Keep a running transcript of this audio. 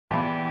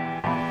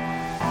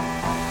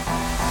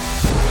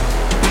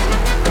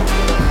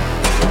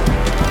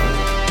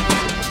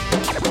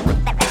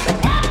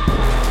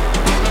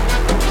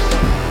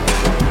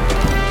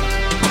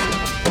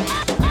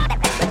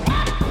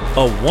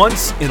A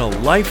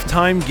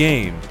once-in-a-lifetime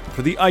game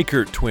for the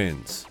Eichert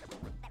twins.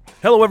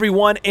 Hello,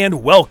 everyone,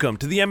 and welcome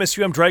to the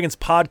MSUM Dragons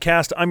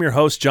podcast. I'm your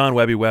host, John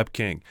Webby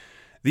Webking.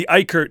 The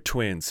Eichert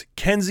twins,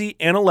 Kenzie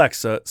and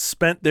Alexa,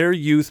 spent their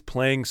youth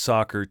playing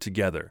soccer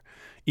together.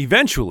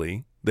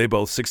 Eventually, they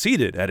both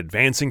succeeded at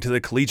advancing to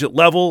the collegiate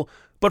level,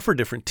 but for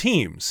different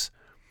teams.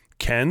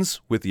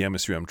 Ken's with the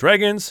MSUM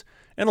Dragons,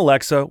 and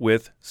Alexa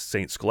with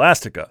St.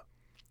 Scholastica.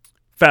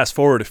 Fast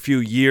forward a few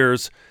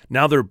years,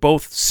 now they're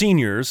both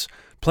seniors,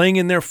 playing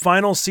in their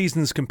final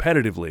seasons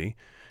competitively,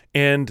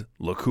 and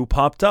look who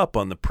popped up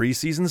on the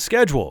preseason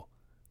schedule,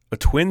 a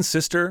twin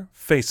sister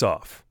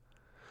face-off.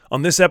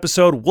 On this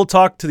episode, we'll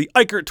talk to the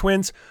Eichert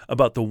twins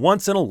about the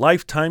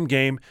once-in-a-lifetime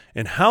game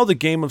and how the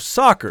game of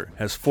soccer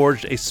has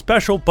forged a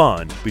special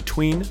bond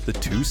between the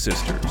two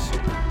sisters.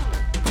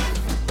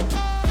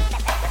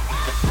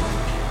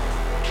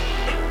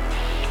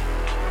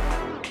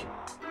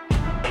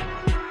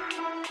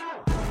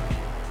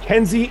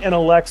 Kenzie and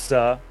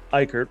Alexa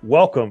Eichert,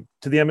 welcome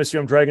to the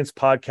MSUM Dragons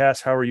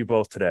podcast. How are you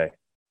both today?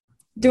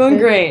 Doing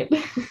great.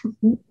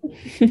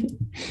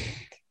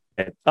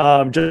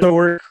 Just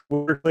so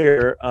we're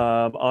clear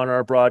on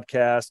our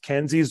broadcast,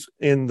 Kenzie's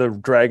in the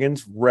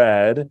Dragons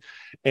red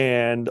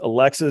and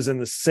Alexa's in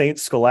the St.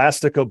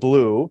 Scholastica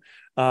blue.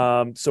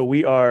 So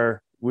we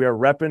are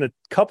repping a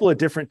couple of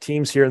different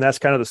teams here, and that's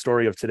kind of the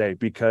story of today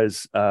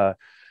because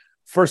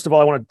first of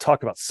all, I want to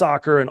talk about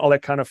soccer and all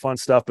that kind of fun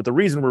stuff. But the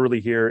reason we're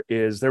really here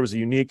is there was a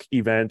unique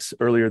event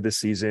earlier this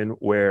season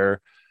where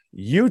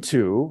you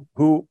two,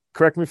 who,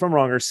 correct me if I'm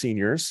wrong, are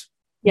seniors.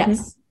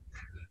 Yes.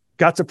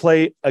 Got to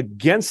play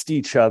against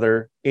each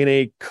other in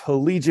a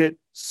collegiate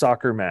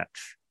soccer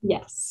match.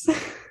 Yes.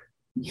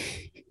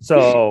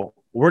 So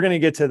we're going to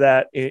get to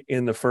that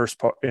in the first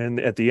part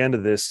and at the end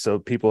of this, so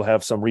people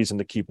have some reason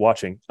to keep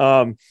watching.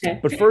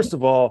 But first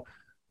of all,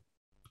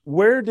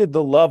 where did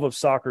the love of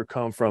soccer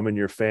come from in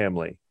your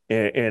family?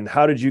 And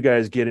how did you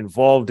guys get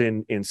involved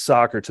in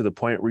soccer to the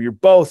point where you're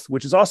both,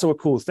 which is also a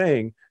cool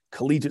thing,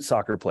 collegiate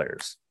soccer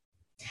players?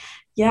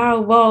 Yeah,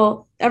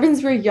 well, ever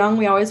since we were young,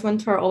 we always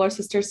went to our older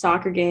sister's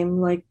soccer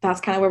game. Like,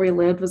 that's kind of where we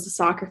lived, was the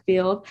soccer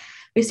field.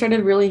 We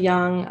started really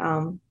young.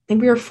 I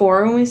think we were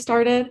 4 when we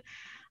started.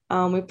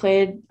 We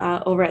played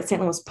over at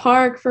St. Louis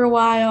Park for a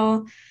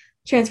while,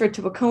 transferred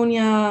to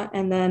Waconia,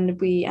 and then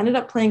we ended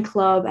up playing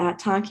club at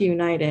Tonka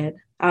United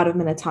out of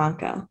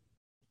Minnetonka.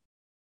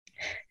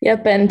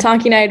 Yep, and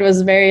Tonka United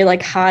was a very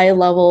high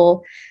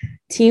level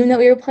team that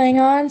we were playing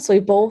on. So we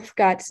both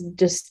got to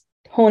just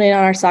hone in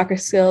on our soccer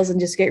skills and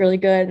just get really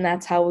good. And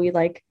that's how we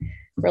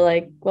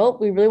we're well,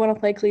 we really want to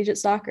play collegiate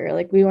soccer.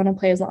 We want to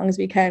play as long as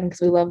we can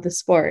because we love the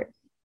sport.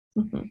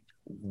 Mm-hmm.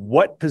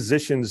 What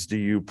positions do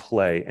you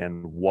play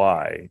and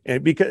why?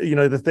 And because,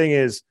 the thing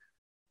is,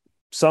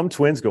 some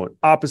twins go in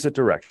opposite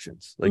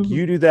directions. Mm-hmm.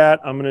 You do that,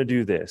 I'm going to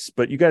do this.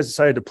 But you guys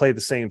decided to play the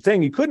same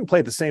thing. You couldn't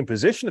play the same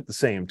position at the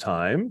same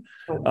time.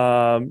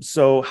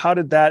 So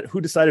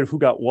who decided who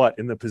got what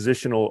in the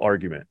positional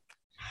argument?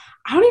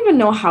 I don't even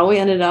know how we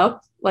ended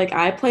up.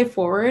 I play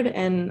forward,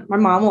 and my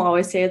mom will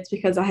always say it's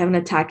because I have an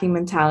attacking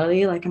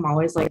mentality. I'm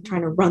always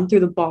trying to run through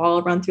the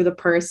ball, run through the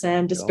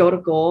person, just go to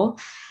goal.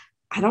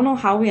 I don't know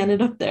how we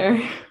ended up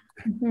there.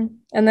 Mm-hmm.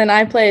 And then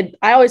I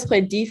always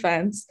played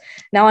defense.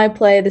 Now I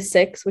play the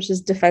 6, which is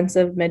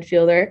defensive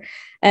midfielder.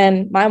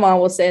 And my mom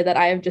will say that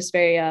I have just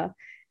very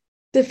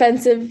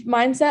defensive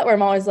mindset where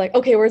I'm always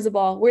okay, where's the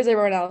ball? Where's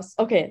everyone else?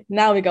 Okay,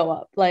 now we go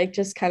up.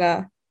 Just kind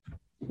of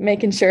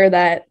making sure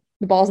that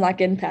the ball's not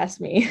getting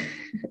past me.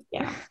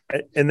 Yeah.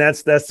 And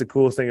that's the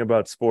cool thing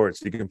about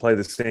sports. You can play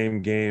the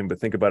same game, but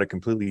think about it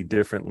completely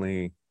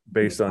differently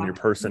based on your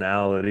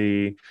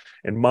personality.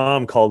 And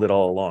mom called it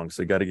all along.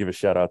 So you got to give a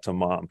shout out to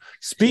mom.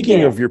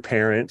 Speaking of your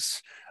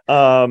parents,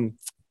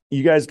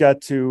 you guys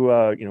got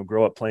to,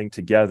 grow up playing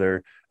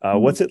together.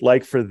 What's it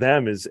like for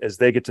them as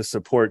they get to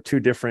support 2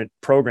 different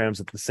programs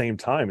at the same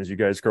time as you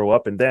guys grow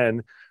up? And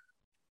then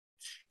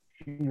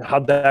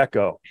how'd that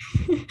go?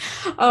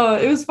 Oh,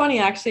 it was funny,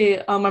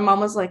 actually. My mom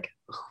was like,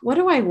 what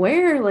do I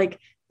wear?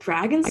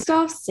 Dragon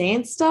stuff,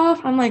 Saint stuff?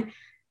 I'm like,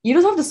 you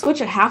just have to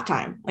switch at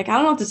halftime. I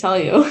don't know what to tell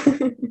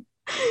you.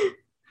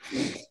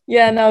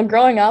 Yeah, no,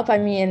 growing up,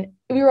 we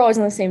were always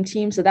on the same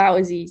team, so that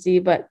was easy,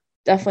 but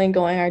definitely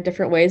going our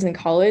different ways in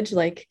college.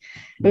 It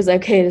was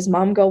okay, does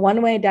mom go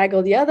one way, dad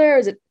go the other? Or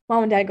is it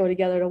mom and dad go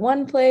together to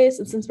one place?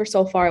 And since we're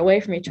so far away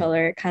from each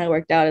other, it kind of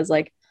worked out as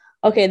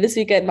okay, this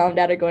weekend mom and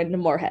dad are going to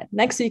Moorhead.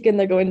 Next weekend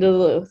they're going to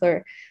Duluth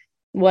or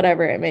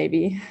whatever it may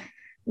be.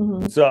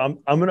 Mm-hmm. So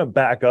I'm going to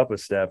back up a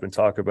step and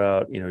talk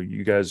about,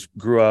 you guys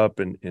grew up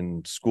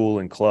in school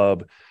and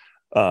club,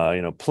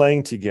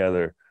 playing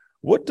together.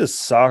 What does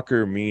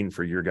soccer mean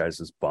for your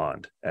guys'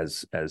 bond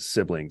as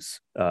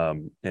siblings?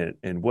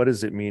 And what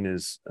does it mean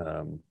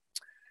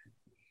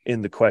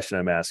in the question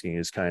I'm asking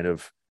is kind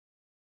of,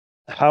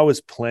 how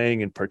is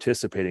playing and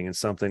participating in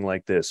something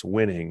like this,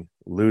 winning,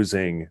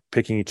 losing,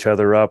 picking each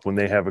other up when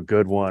they have a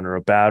good one or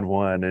a bad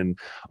one and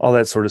all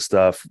that sort of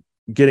stuff,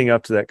 getting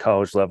up to that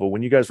college level,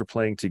 when you guys were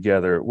playing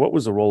together, what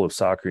was the role of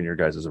soccer in your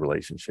guys'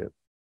 relationship?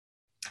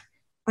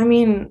 I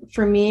mean,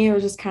 for me, it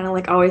was just kind of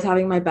like always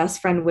having my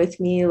best friend with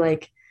me,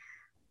 like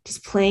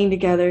just playing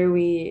together.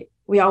 We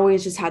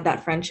always just had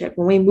that friendship.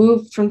 When we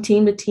moved from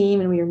team to team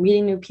and we were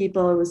meeting new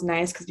people, it was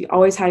nice because we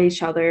always had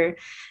each other.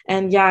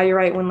 And yeah, you're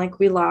right. When like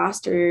we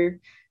lost or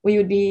we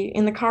would be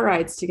in the car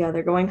rides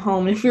together going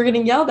home. And if we were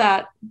getting yelled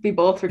at, we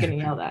both were getting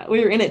yelled at.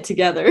 We were in it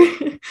together.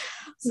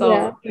 So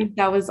Yeah. I think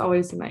that was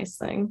always a nice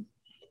thing.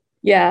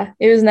 Yeah.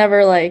 It was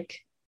never like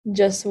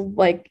just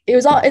like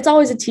it's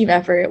always a team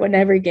effort when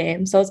every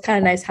game. So it's kind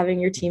of nice having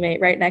your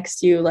teammate right next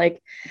to you.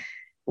 Like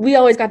we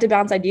always got to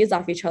bounce ideas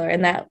off each other.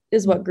 And that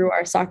is what grew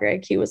our soccer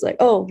IQ was like,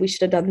 oh, we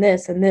should have done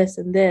this and this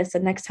and this.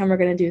 And next time we're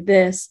going to do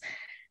this.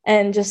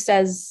 And just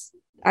as,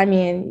 I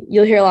mean,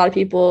 you'll hear a lot of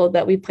people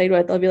that we played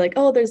with, they'll be like,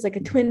 oh, there's like a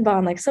twin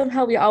bond. Like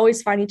somehow we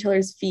always find each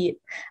other's feet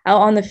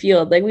out on the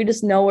field. Like we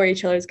just know where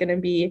each other's going to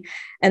be.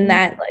 And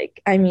that, like,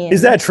 I mean,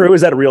 Is that true?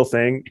 Is that a real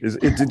thing?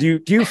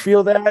 Do you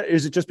feel that?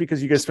 Is it just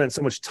because you guys spent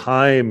so much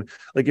time?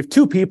 Like if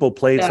two people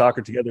played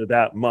soccer together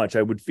that much,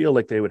 I would feel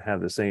like they would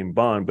have the same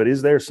bond. But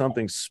is there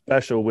something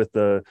special with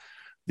the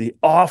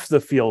off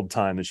the field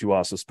time that you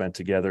also spent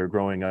together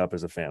growing up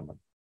as a family?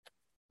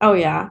 Oh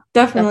yeah,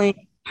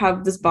 definitely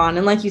have this bond.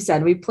 And like you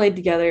said, we played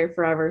together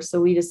forever.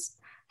 So we just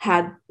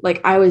had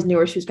like I always knew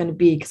where she was going to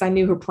be because I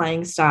knew her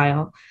playing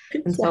style.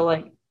 And so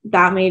like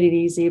that made it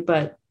easy.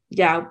 But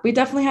yeah, we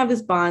definitely have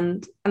this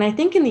bond. And I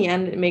think in the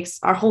end it makes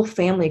our whole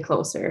family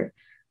closer.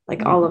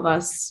 Like all of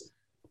us.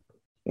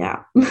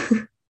 Yeah.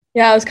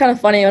 Yeah, it was kind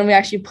of funny when we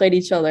actually played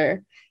each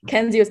other.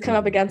 Kenzie was coming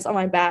up against on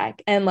my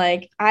back. And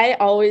like I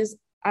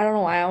don't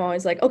know why I'm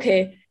always like,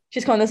 okay,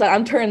 she's coming this side,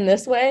 I'm turning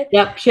this way.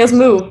 Yep, she has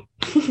move.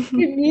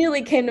 She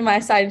immediately came to my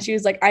side and she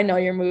was like, I know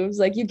your moves.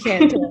 Like you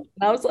can't turn. And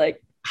I was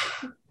like,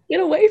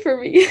 get away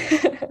from me.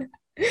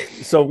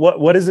 So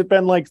what has it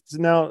been like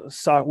now?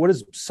 What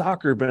has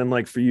soccer been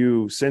like for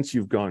you since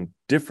you've gone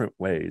different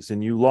ways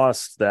and you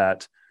lost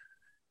that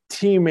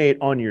teammate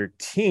on your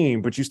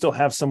team, but you still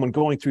have someone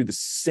going through the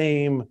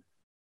same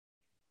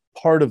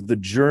part of the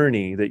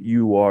journey that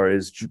you are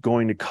as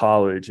going to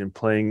college and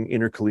playing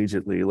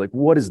intercollegiately? Like,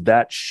 what has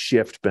that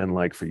shift been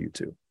like for you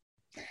two?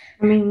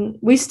 I mean,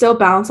 we still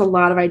bounce a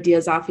lot of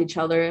ideas off each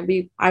other.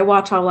 And I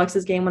watch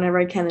Alexa's game whenever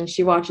I can, and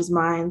she watches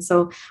mine.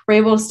 So we're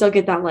able to still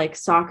get that like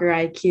soccer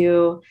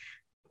IQ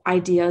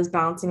ideas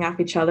bouncing off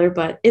each other.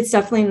 But it's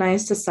definitely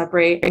nice to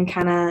separate and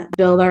kind of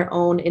build our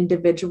own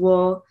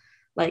individual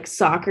like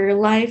soccer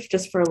life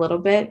just for a little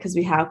bit because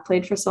we have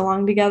played for so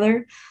long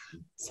together.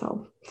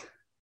 So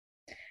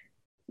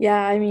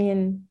yeah, I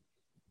mean,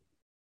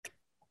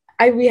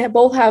 we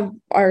both have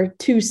our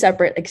two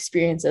separate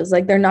experiences.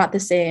 Like they're not the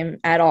same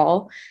at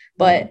all,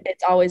 but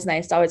it's always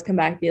nice to always come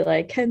back and be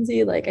like,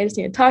 Kenzie, like I just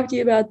need to talk to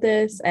you about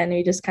this. And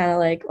we just kind of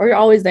like, or you're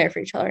always there for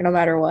each other no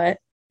matter what.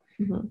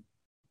 mm-hmm.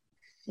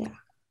 Yeah.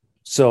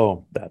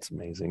 So that's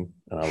amazing.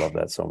 And I love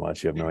that so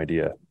much. You have no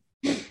idea.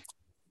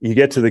 You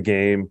get to the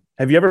game.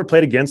 Have you ever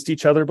played against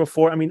each other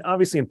before? I mean,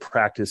 obviously in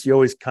practice, you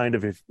always kind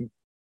of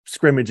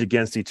scrimmage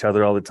against each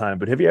other all the time,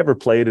 but have you ever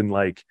played in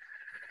like,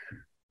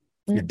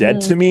 you're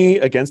dead to me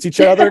against each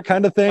other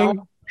kind of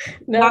thing?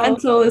 No. Not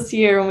until this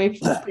year when we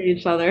played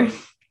each other.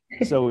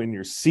 So in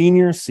your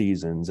senior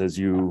seasons, as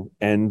you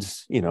end,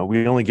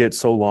 we only get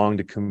so long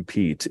to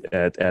compete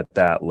at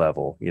that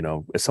level.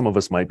 Some of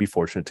us might be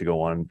fortunate to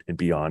go on and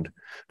beyond.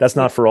 That's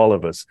not for all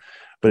of us.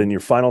 But in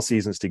your final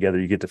seasons together,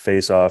 you get to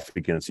face off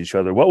against each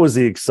other. What was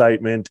the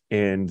excitement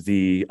and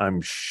the, I'm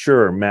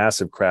sure,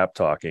 massive crap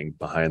talking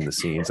behind the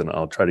scenes? And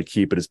I'll try to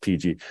keep it as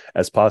PG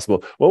as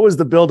possible. What was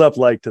the buildup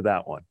like to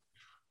that one?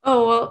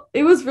 Oh, well,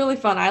 it was really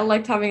fun. I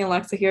liked having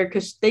Alexa here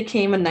because they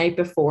came a night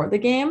before the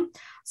game.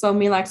 So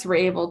me and Alexa were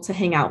able to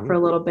hang out for a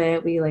little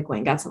bit. We like went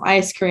and got some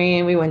ice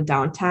cream. We went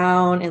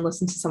downtown and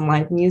listened to some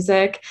live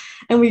music.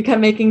 And we kept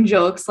making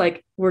jokes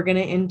like, we're going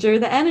to injure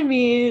the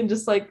enemy and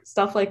just like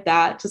stuff like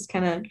that, just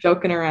kind of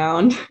joking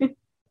around.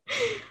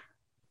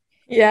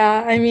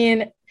 Yeah, I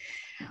mean,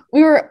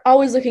 we were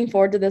always looking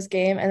forward to this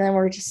game. And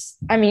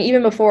then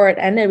even before it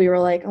ended, we were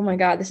like, oh my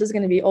God, this is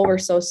going to be over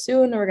so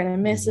soon. We're going to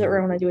miss it.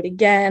 We're going to do it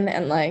again.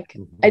 And like,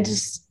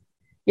 it's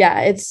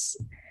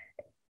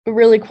a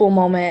really cool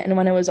moment. And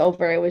when it was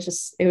over, it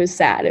was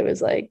sad. It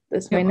was like,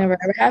 this may never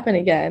ever happen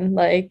again.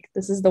 Like,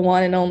 this is the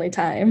one and only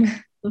time.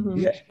 Mm-hmm.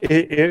 Yeah,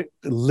 it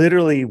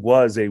literally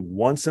was a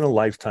once in a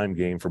lifetime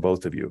game for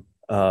both of you.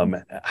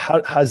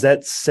 How's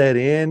that set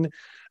in?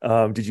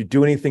 Did you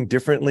do anything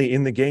differently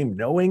in the game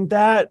knowing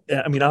that?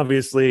 I mean,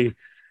 obviously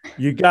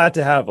you got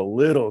to have a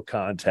little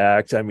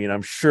contact. I mean,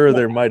 I'm sure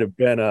there might have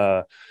been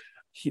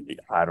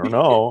I don't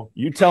know.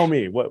 You tell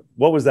me, what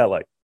was that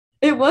like?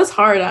 It was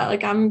hard.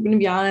 I'm going to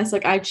be honest.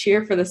 Like I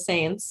cheer for the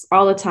Saints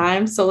all the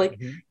time. So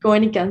like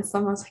going against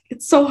them, I was like,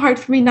 it's so hard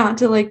for me not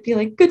to like be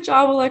like, good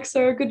job,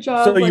 Alexa, good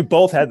job. So like, you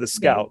both had the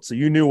scout. So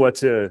you knew what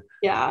to,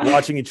 yeah.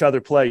 Watching each other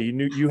play. You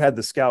knew you had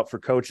the scout for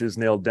coaches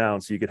nailed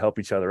down so you could help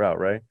each other out,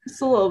 right?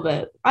 Just a little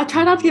bit. I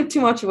try not to give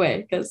too much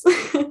away because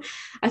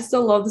I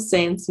still love the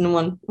Saints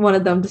and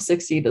wanted them to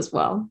succeed as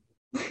well.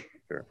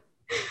 Sure.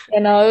 You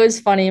know, it was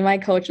funny. My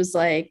coach was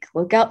like,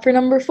 look out for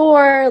number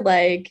 4.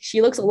 Like,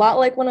 she looks a lot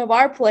like one of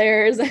our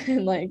players.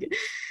 And like, and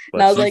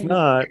But I was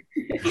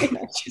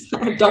she's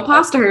like, not. Don't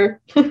pass to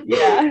her.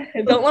 yeah,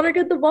 don't let her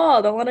get the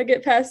ball. Don't let her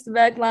get past the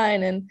back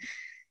line. And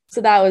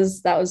so that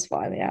was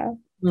fun. Yeah.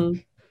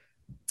 Mm.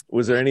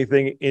 Was there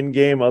anything in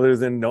game other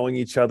than knowing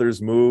each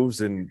other's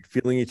moves and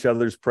feeling each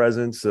other's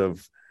presence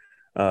of,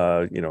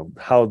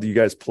 how do you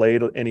guys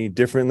played any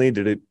differently?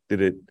 Did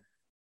it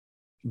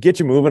get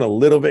you moving a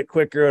little bit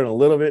quicker and a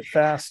little bit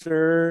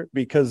faster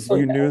because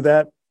you knew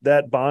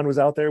that bond was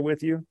out there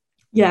with you?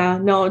 Yeah,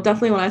 no,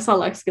 definitely when I saw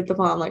Lex get the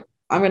ball, I'm like,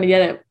 I'm gonna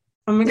get it.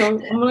 I'm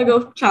gonna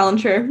go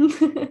challenge her.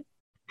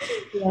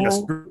 Yeah.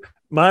 Yes,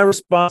 my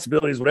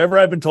responsibility is whatever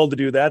I've been told to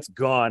do, that's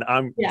gone.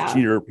 Yeah.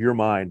 You're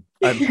mine.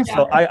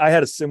 So I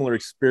had a similar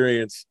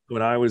experience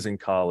when I was in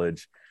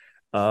college.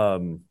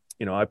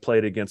 I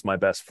played against my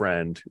best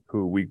friend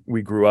who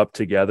we grew up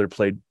together,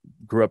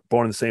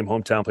 born in the same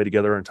hometown, played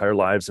together our entire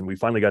lives. And we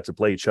finally got to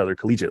play each other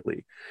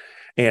collegiately.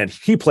 And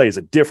he plays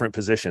a different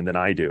position than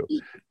I do.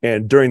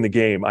 And during the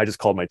game, I just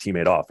called my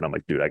teammate off and I'm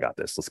like, dude, I got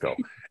this. Let's go.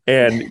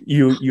 And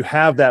you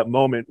have that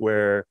moment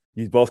where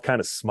you both kind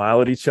of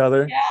smile at each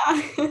other.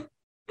 Yeah.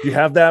 You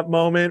have that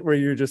moment where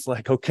you're just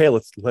like, okay,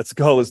 let's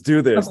go. Let's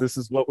do this. This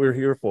is what we're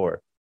here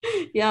for.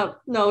 Yeah.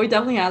 No, we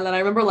definitely had that. I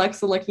remember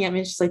Lexa looking at me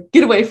and she's like,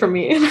 get away from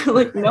me. And I'm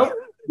like, nope.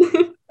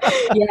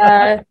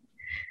 Yeah.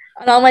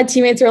 And all my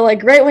teammates were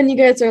like, right when you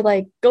guys are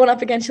like going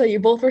up against each other, you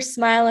both were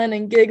smiling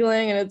and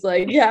giggling. And it's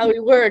like, yeah, we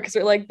were, because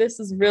we're like, this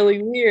is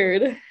really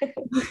weird.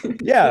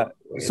 Yeah.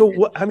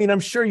 So, I'm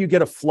sure you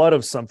get a flood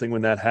of something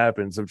when that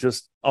happens, of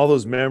just all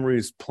those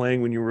memories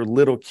playing when you were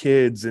little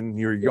kids in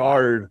your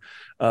yard,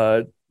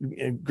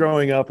 and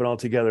growing up and all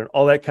together. And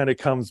all that kind of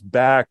comes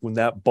back when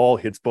that ball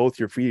hits both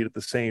your feet at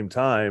the same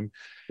time.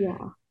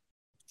 Yeah.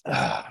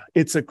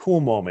 It's a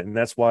cool moment. And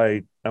that's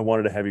why I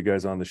wanted to have you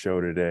guys on the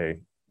show today.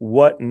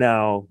 What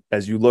now,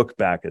 as you look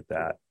back at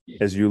that,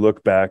 as you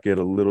look back at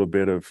a little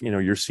bit of,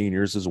 your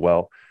seniors as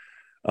well,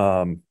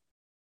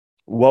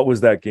 what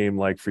was that game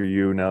like for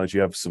you now that you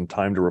have some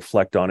time to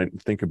reflect on it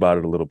and think about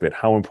it a little bit?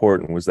 How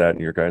important was that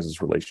in your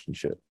guys'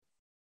 relationship?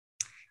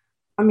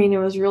 I mean, it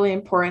was really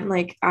important.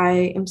 Like,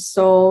 I am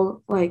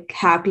so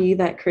happy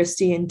that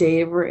Christy and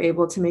Dave were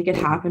able to make it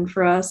happen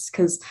for us.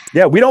 Cause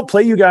we don't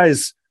play you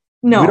guys.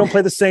 No, we don't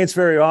play the Saints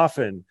very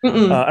often.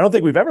 I don't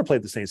think we've ever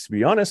played the Saints, to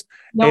be honest.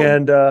 No.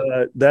 And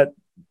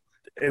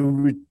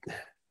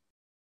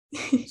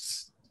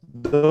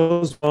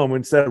those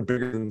moments that are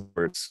bigger than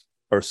words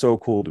are so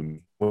cool to me,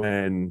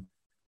 when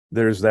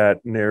there's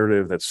that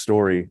narrative, that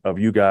story of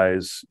you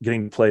guys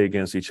getting to play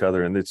against each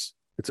other. And it's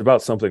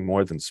about something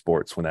more than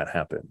sports when that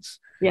happens.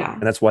 Yeah.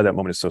 And that's why that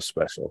moment is so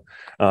special.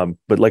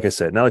 But like I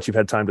said, now that you've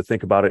had time to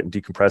think about it and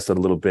decompress it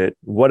a little bit,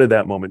 what did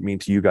that moment mean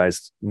to you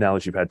guys now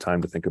that you've had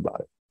time to think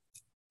about it?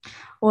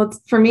 Well,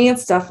 for me,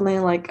 it's definitely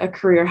like a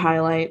career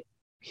highlight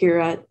here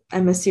at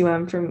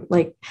MSUM.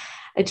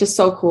 It's just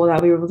so cool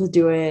that we were able to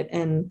do it.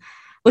 And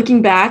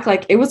looking back,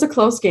 it was a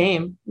close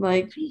game.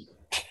 It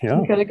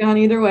could have gone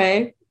either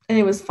way, and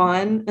it was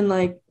fun. And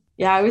I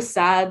was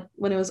sad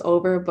when it was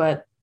over,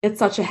 but it's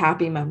such a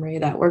happy memory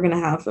that we're going to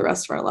have the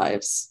rest of our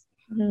lives.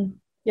 Mm-hmm.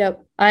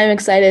 Yep. I'm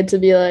excited to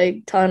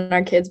be telling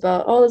our kids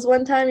about, this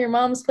one time your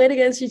moms played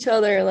against each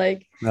other.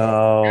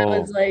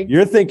 No,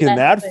 you're thinking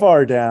that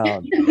far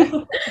down.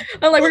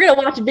 I'm like, we're going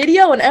to watch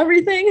video and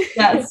everything.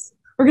 Yes.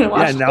 We're going to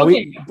watch.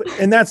 Yeah,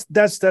 and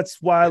that's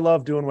why I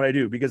love doing what I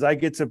do, because I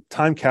get to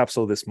time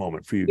capsule this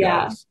moment for you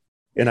guys.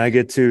 And I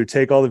get to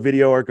take all the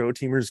video our Go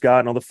Teamers got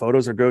and all the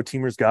photos our Go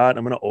Teamers got, and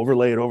I'm going to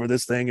overlay it over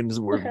this thing, and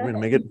we're going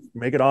to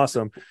make it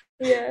awesome.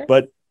 Yeah.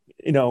 But,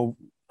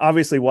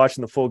 obviously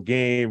watching the full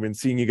game and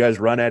seeing you guys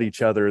run at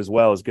each other as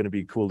well is going to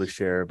be cool to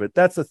share. But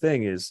that's the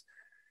thing is,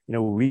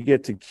 we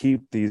get to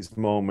keep these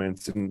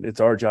moments, and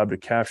it's our job to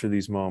capture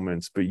these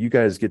moments, but you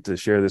guys get to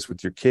share this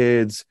with your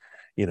kids,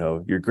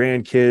 your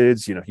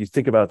grandkids. You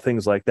think about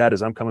things like that.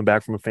 As I'm coming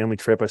back from a family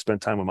trip, I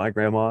spent time with my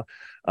grandma,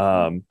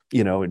 and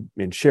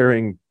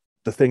sharing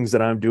the things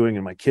that I'm doing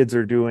and my kids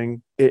are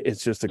doing.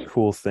 It's just a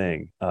cool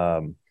thing.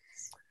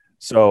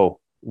 So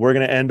we're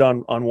going to end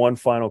on one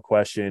final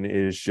question,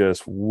 is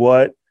just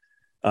what,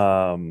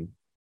 all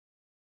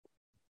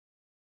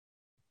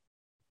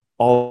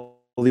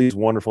these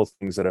wonderful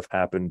things that have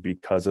happened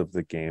because of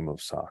the game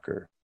of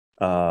soccer,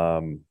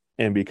 and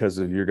because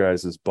of your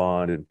guys'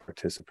 bond and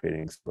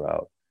participating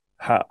throughout,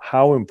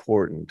 how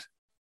important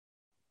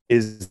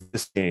is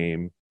this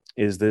game,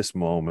 is this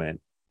moment,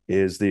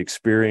 is the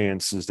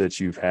experiences that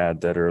you've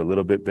had that are a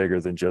little bit bigger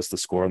than just the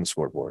score on the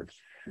scoreboard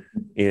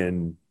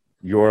in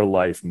your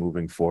life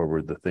moving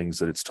forward, the things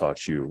that it's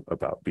taught you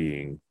about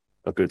being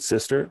a good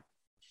sister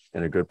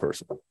and a good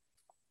person?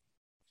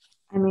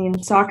 I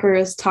mean, soccer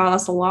has taught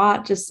us a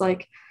lot, just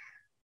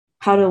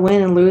how to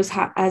win and lose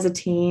as a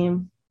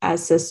team,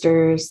 as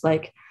sisters,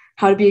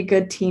 how to be a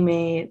good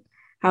teammate,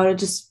 how to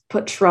just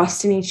put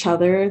trust in each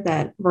other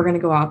that we're going to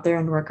go out there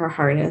and work our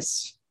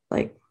hardest,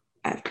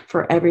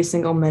 for every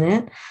single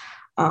minute.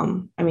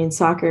 I mean,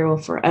 soccer will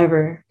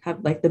forever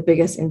have the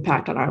biggest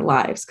impact on our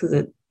lives,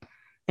 because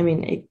I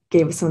mean, it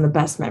gave us some of the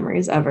best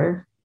memories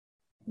ever.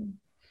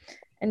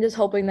 And just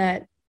hoping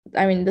that,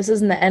 I mean, this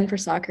isn't the end for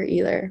soccer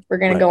either. We're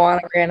going Right. to go on,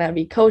 we're going to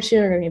be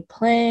coaching, we're going to be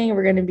playing,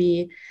 we're going to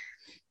be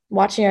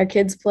watching our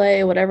kids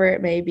play, whatever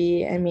it may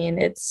be. I mean,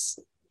 it's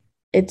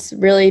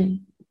really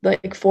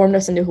like formed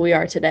us into who we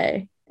are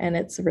today. And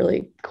it's a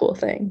really cool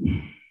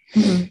thing.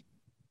 Mhm.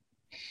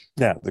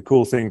 Yeah, the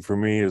cool thing for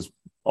me is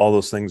all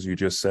those things you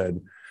just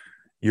said,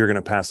 you're going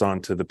to pass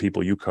on to the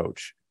people you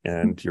coach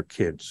and your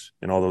kids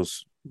and all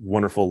those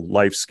wonderful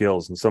life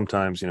skills. And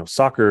sometimes,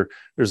 soccer,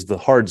 there's the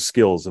hard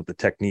skills of the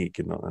technique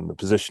and the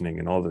positioning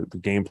and all the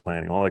game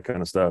planning, all that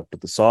kind of stuff.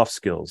 But the soft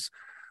skills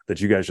that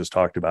you guys just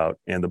talked about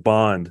and the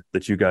bond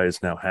that you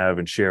guys now have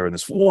and share in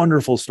this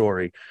wonderful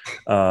story,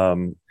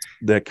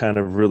 that kind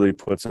of really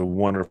puts a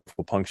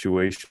wonderful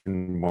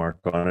punctuation mark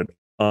on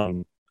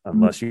it.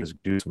 Unless you guys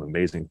do some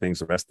amazing things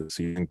the rest of the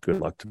season.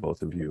 Good luck to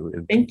both of you.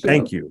 And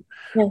Thank you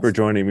Yes, for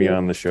joining me thank you.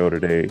 on the show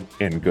today,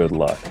 and good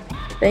luck.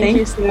 Thank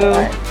you so you.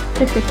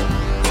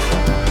 much.